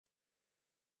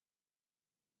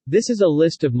This is a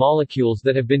list of molecules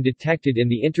that have been detected in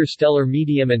the interstellar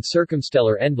medium and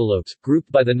circumstellar envelopes,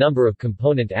 grouped by the number of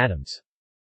component atoms.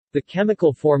 The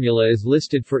chemical formula is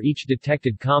listed for each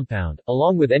detected compound,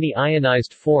 along with any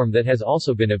ionized form that has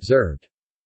also been observed.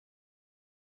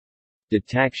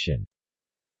 Detection.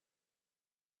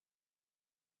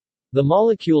 The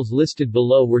molecules listed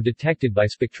below were detected by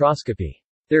spectroscopy.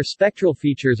 Their spectral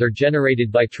features are generated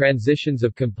by transitions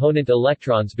of component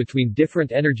electrons between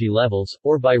different energy levels,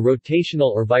 or by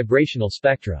rotational or vibrational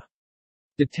spectra.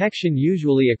 Detection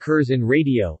usually occurs in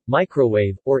radio,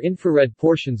 microwave, or infrared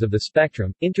portions of the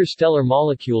spectrum. Interstellar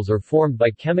molecules are formed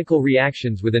by chemical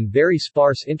reactions within very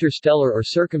sparse interstellar or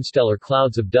circumstellar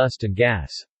clouds of dust and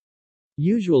gas.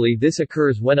 Usually this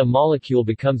occurs when a molecule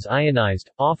becomes ionized,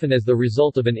 often as the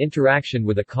result of an interaction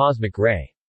with a cosmic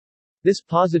ray. This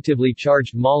positively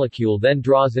charged molecule then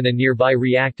draws in a nearby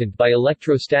reactant by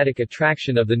electrostatic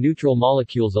attraction of the neutral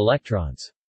molecule's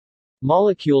electrons.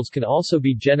 Molecules can also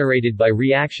be generated by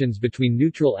reactions between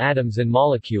neutral atoms and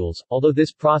molecules, although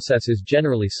this process is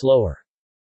generally slower.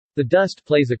 The dust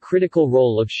plays a critical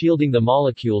role of shielding the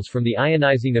molecules from the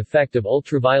ionizing effect of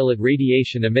ultraviolet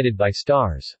radiation emitted by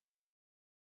stars.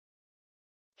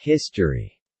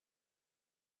 History.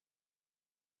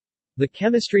 The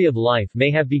chemistry of life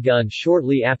may have begun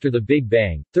shortly after the Big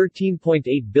Bang,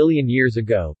 13.8 billion years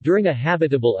ago, during a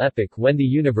habitable epoch when the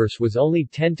universe was only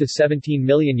 10 to 17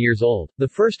 million years old. The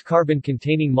first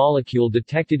carbon-containing molecule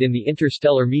detected in the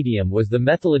interstellar medium was the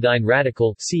methylidine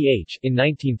radical (CH) in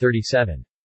 1937.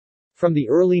 From the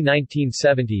early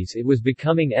 1970s it was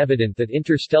becoming evident that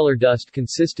interstellar dust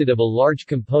consisted of a large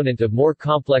component of more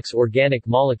complex organic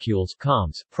molecules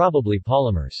 (COMs), probably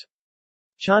polymers.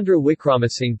 Chandra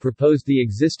Wickramasinghe proposed the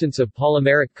existence of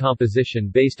polymeric composition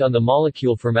based on the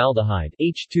molecule formaldehyde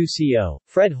H2CO.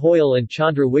 Fred Hoyle and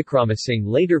Chandra Wickramasinghe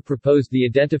later proposed the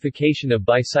identification of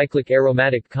bicyclic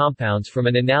aromatic compounds from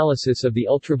an analysis of the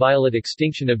ultraviolet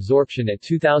extinction absorption at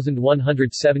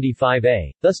 2175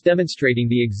 A, thus demonstrating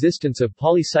the existence of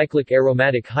polycyclic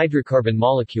aromatic hydrocarbon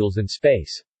molecules in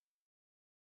space.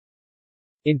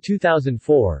 In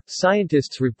 2004,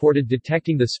 scientists reported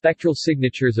detecting the spectral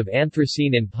signatures of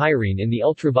anthracene and pyrene in the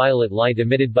ultraviolet light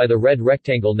emitted by the Red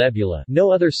Rectangle Nebula.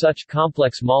 No other such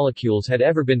complex molecules had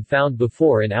ever been found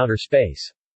before in outer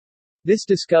space. This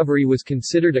discovery was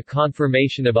considered a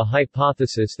confirmation of a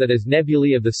hypothesis that as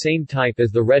nebulae of the same type as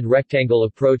the Red Rectangle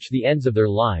approach the ends of their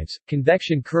lives,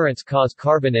 convection currents cause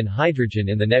carbon and hydrogen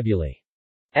in the nebulae's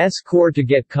core to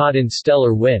get caught in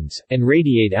stellar winds, and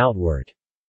radiate outward.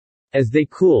 As they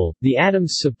cool, the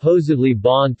atoms supposedly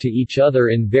bond to each other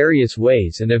in various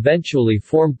ways and eventually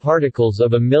form particles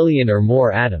of a million or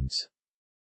more atoms.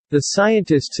 The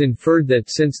scientists inferred that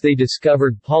since they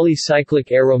discovered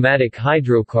polycyclic aromatic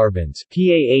hydrocarbons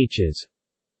 (PAHs),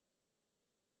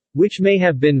 which may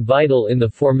have been vital in the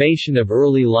formation of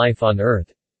early life on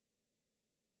Earth,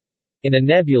 in a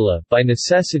nebula, by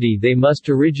necessity they must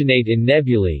originate in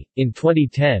nebulae. In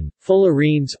 2010,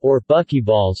 fullerenes, or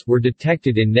buckyballs, were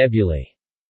detected in nebulae.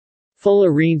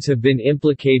 Fullerenes have been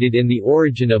implicated in the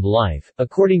origin of life,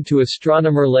 according to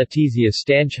astronomer Letizia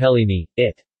Stanchellini.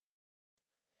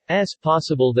 It's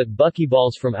possible that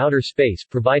buckyballs from outer space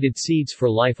provided seeds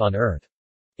for life on Earth.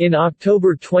 In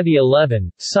October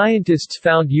 2011, scientists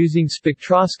found using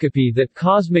spectroscopy that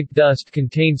cosmic dust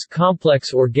contains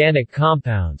complex organic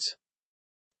compounds.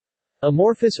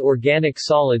 Amorphous organic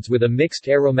solids with a mixed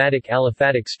aromatic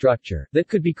aliphatic structure that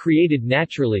could be created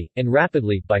naturally, and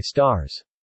rapidly, by stars.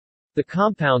 The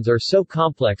compounds are so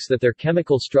complex that their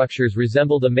chemical structures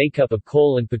resemble the makeup of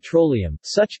coal and petroleum.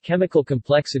 Such chemical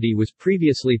complexity was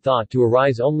previously thought to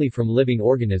arise only from living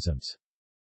organisms.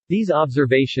 These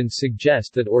observations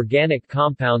suggest that organic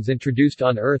compounds introduced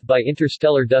on Earth by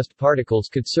interstellar dust particles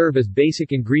could serve as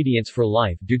basic ingredients for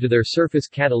life due to their surface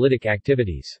catalytic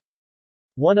activities.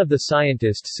 One of the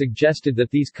scientists suggested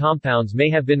that these compounds may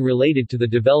have been related to the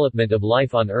development of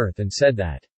life on Earth and said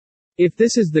that, if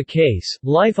this is the case,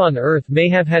 life on Earth may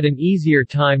have had an easier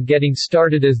time getting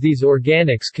started as these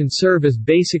organics can serve as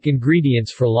basic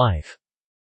ingredients for life.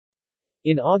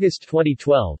 In August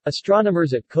 2012,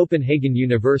 astronomers at Copenhagen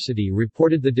University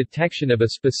reported the detection of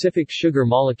a specific sugar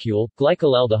molecule,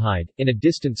 glycolaldehyde, in a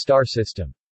distant star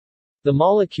system. The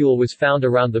molecule was found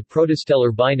around the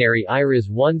protostellar binary IRAS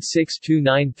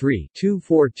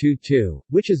 16293-2422,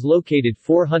 which is located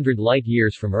 400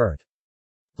 light-years from Earth.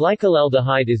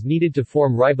 Glycolaldehyde is needed to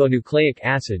form ribonucleic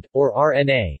acid, or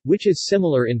RNA, which is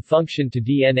similar in function to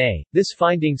DNA. This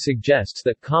finding suggests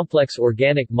that complex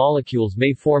organic molecules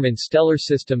may form in stellar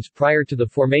systems prior to the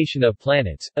formation of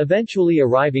planets, eventually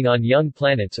arriving on young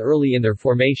planets early in their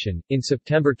formation. In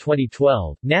September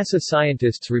 2012, NASA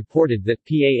scientists reported that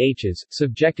PAHs,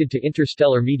 subjected to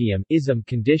interstellar medium (ISM)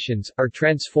 conditions, are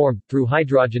transformed, through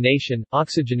hydrogenation,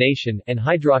 oxygenation, and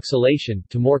hydroxylation,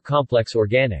 to more complex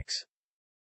organics.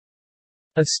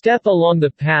 A step along the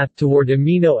path toward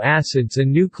amino acids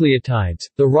and nucleotides,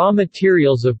 the raw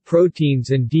materials of proteins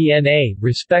and DNA,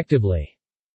 respectively.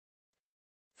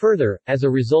 Further, as a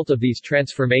result of these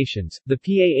transformations, the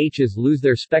PAHs lose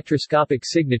their spectroscopic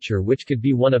signature, which could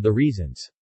be one of the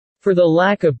reasons for the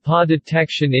lack of PA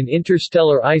detection in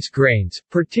interstellar ice grains,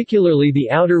 particularly the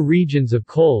outer regions of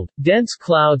cold, dense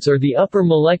clouds or the upper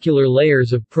molecular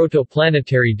layers of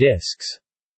protoplanetary disks.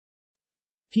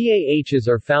 PAHs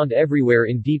are found everywhere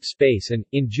in deep space and,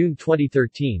 in June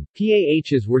 2013,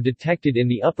 PAHs were detected in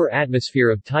the upper atmosphere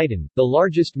of Titan, the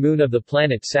largest moon of the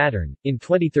planet Saturn. In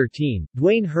 2013,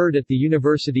 Dwayne Hurd at the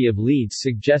University of Leeds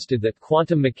suggested that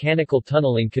quantum mechanical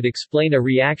tunneling could explain a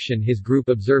reaction his group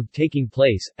observed taking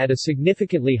place, at a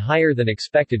significantly higher than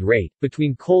expected rate,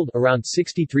 between cold around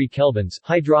 63 kelvins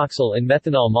hydroxyl and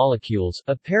methanol molecules,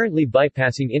 apparently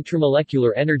bypassing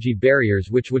intramolecular energy barriers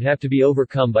which would have to be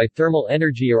overcome by thermal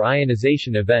energy or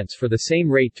ionization events for the same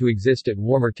rate to exist at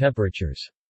warmer temperatures.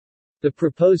 The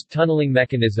proposed tunneling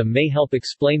mechanism may help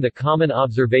explain the common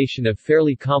observation of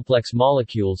fairly complex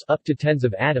molecules up to tens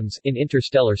of atoms in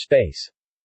interstellar space.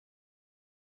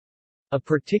 A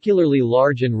particularly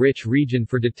large and rich region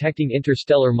for detecting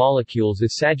interstellar molecules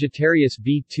is Sagittarius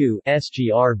B2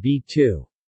 (SGR B2).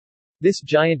 This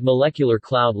giant molecular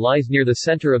cloud lies near the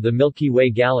center of the Milky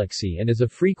Way galaxy and is a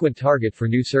frequent target for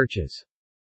new searches.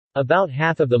 About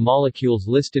half of the molecules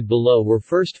listed below were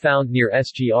first found near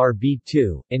SGR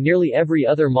B2, and nearly every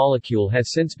other molecule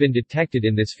has since been detected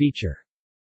in this feature.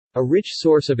 A rich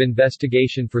source of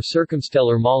investigation for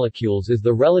circumstellar molecules is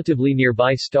the relatively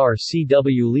nearby star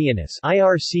CW Leonis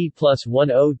IRC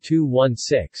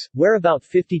 +10216, where about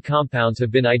 50 compounds have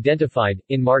been identified.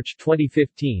 In March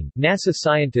 2015, NASA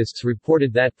scientists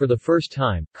reported that, for the first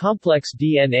time, complex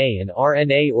DNA and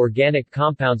RNA organic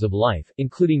compounds of life,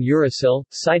 including uracil,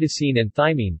 cytosine and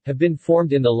thymine, have been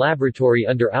formed in the laboratory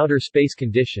under outer space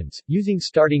conditions, using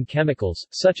starting chemicals,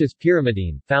 such as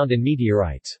pyrimidine, found in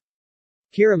meteorites.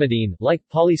 Pyrimidine, like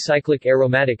polycyclic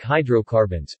aromatic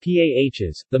hydrocarbons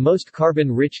 (PAHs), the most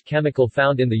carbon-rich chemical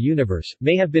found in the universe,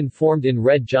 may have been formed in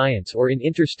red giants or in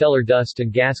interstellar dust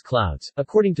and gas clouds.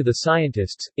 According to the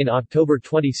scientists, in October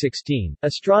 2016,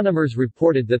 astronomers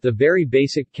reported that the very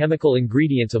basic chemical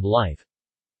ingredients of life,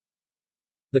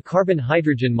 the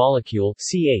carbon-hydrogen molecule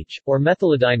CH, or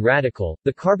methylidine radical,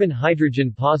 the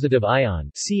carbon-hydrogen positive ion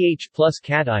CH plus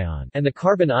cation, and the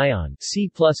carbon ion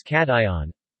C plus cation,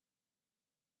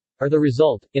 are the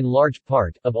result, in large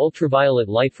part, of ultraviolet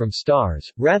light from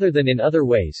stars, rather than in other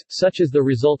ways, such as the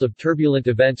result of turbulent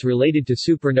events related to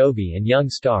supernovae and young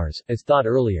stars, as thought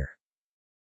earlier.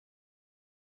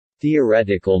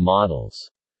 Theoretical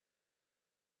models.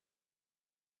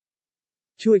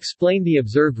 To explain the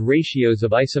observed ratios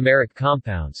of isomeric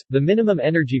compounds, the minimum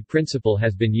energy principle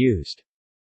has been used.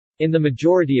 In the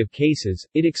majority of cases,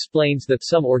 it explains that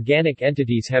some organic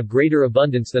entities have greater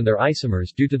abundance than their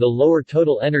isomers due to the lower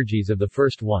total energies of the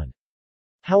first one.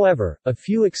 However, a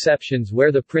few exceptions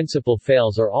where the principle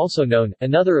fails are also known.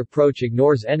 Another approach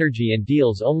ignores energy and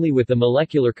deals only with the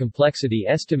molecular complexity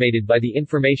estimated by the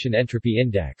information entropy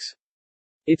index.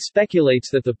 It speculates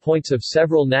that the points of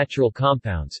several natural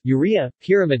compounds, urea,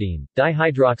 pyrimidine,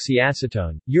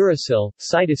 dihydroxyacetone, uracil,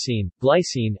 cytosine,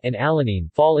 glycine, and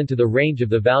alanine, fall into the range of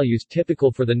the values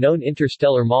typical for the known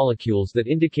interstellar molecules that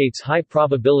indicates high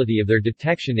probability of their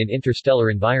detection in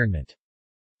interstellar environment.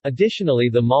 Additionally,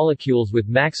 the molecules with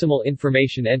maximal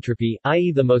information entropy,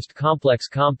 i.e. the most complex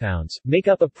compounds, make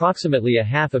up approximately a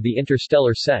half of the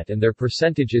interstellar set and their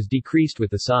percentage is decreased with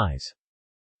the size.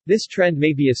 This trend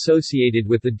may be associated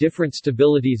with the different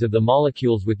stabilities of the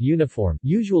molecules with uniform,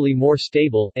 usually more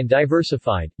stable, and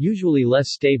diversified, usually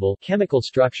less stable, chemical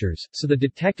structures, so the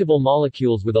detectable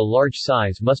molecules with a large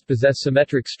size must possess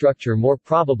symmetric structure more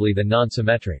probably than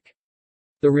non-symmetric.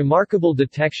 The remarkable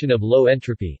detection of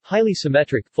low-entropy, highly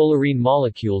symmetric, fullerene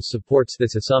molecules supports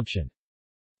this assumption.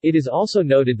 It is also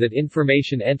noted that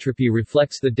information entropy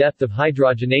reflects the depth of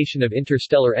hydrogenation of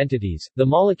interstellar entities. The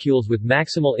molecules with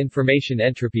maximal information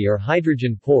entropy are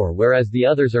hydrogen-poor, whereas the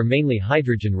others are mainly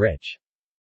hydrogen-rich.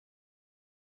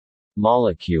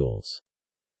 Molecules.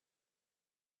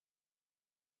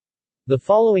 The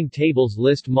following tables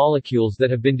list molecules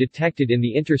that have been detected in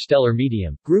the interstellar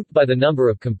medium, grouped by the number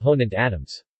of component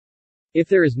atoms. If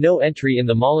there is no entry in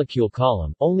the molecule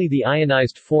column, only the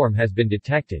ionized form has been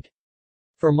detected.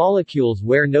 For molecules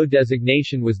where no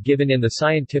designation was given in the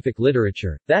scientific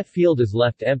literature, that field is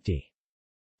left empty.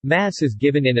 Mass is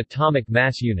given in atomic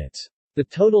mass units. The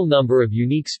total number of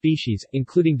unique species,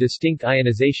 including distinct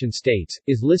ionization states,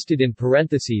 is listed in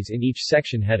parentheses in each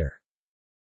section header.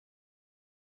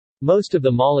 Most of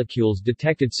the molecules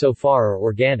detected so far are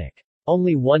organic.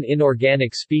 Only one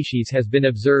inorganic species has been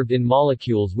observed in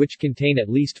molecules which contain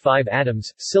at least 5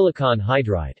 atoms, silicon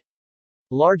hydride.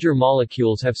 Larger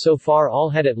molecules have so far all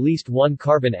had at least one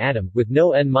carbon atom, with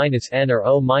no N-N or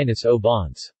O-O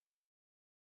bonds.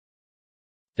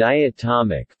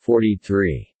 Diatomic,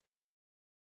 43.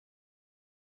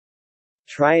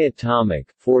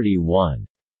 Triatomic, 41.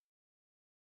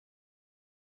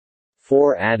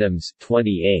 4 atoms,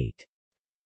 28.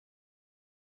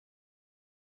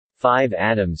 5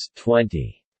 atoms,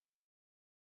 20.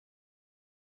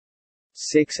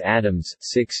 6 atoms,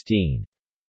 16.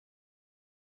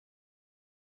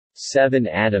 7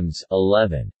 atoms,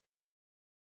 11.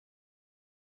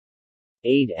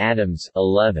 8 atoms,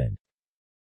 11.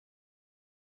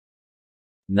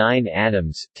 9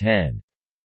 atoms, 10.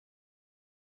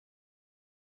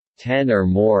 10 or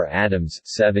more atoms,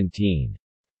 17.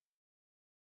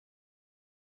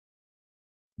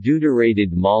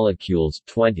 Deuterated molecules,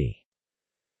 20.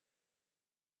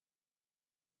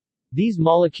 These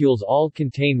molecules all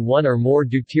contain one or more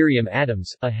deuterium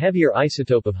atoms, a heavier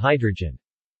isotope of hydrogen.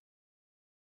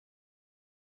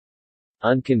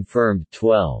 Unconfirmed,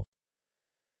 12.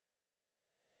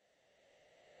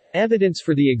 Evidence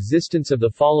for the existence of the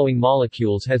following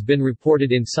molecules has been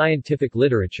reported in scientific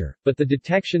literature, but the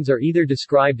detections are either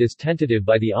described as tentative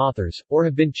by the authors, or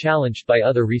have been challenged by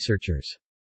other researchers.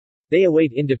 They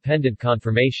await independent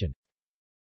confirmation.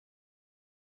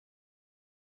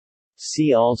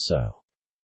 See also.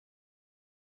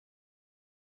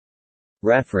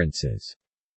 References.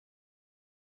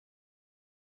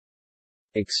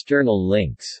 External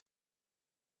links.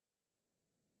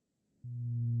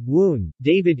 Woon,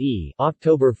 David E.,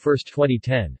 October 1,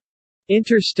 2010.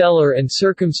 Interstellar and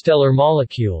Circumstellar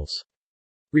Molecules.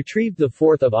 Retrieved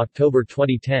 4 October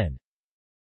 2010.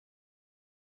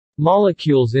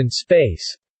 Molecules in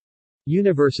Space.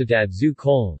 Universidad zu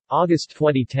Köln. August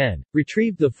 2010.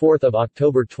 Retrieved 4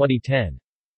 October 2010.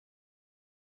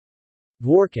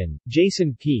 Dworkin,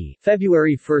 Jason P.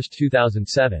 February 1,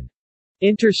 2007.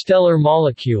 Interstellar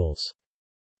Molecules.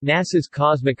 NASA's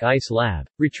Cosmic Ice Lab.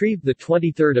 Retrieved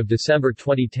 23 December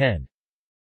 2010.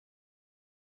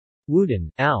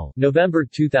 Wooten, Al. November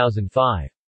 2005.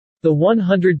 The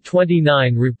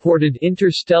 129 reported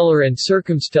interstellar and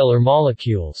circumstellar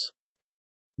molecules.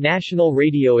 National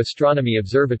Radio Astronomy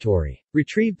Observatory.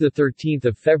 Retrieved 13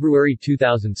 February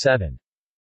 2007.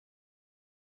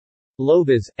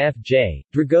 Lobas, F.J.,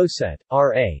 Dragoset,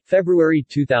 R.A., February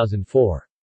 2004.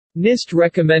 NIST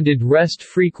recommended rest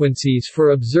frequencies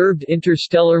for observed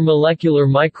interstellar molecular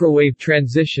microwave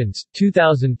transitions,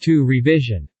 2002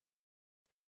 revision.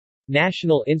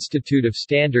 National Institute of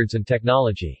Standards and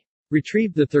Technology.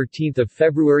 Retrieved 13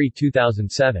 February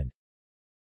 2007.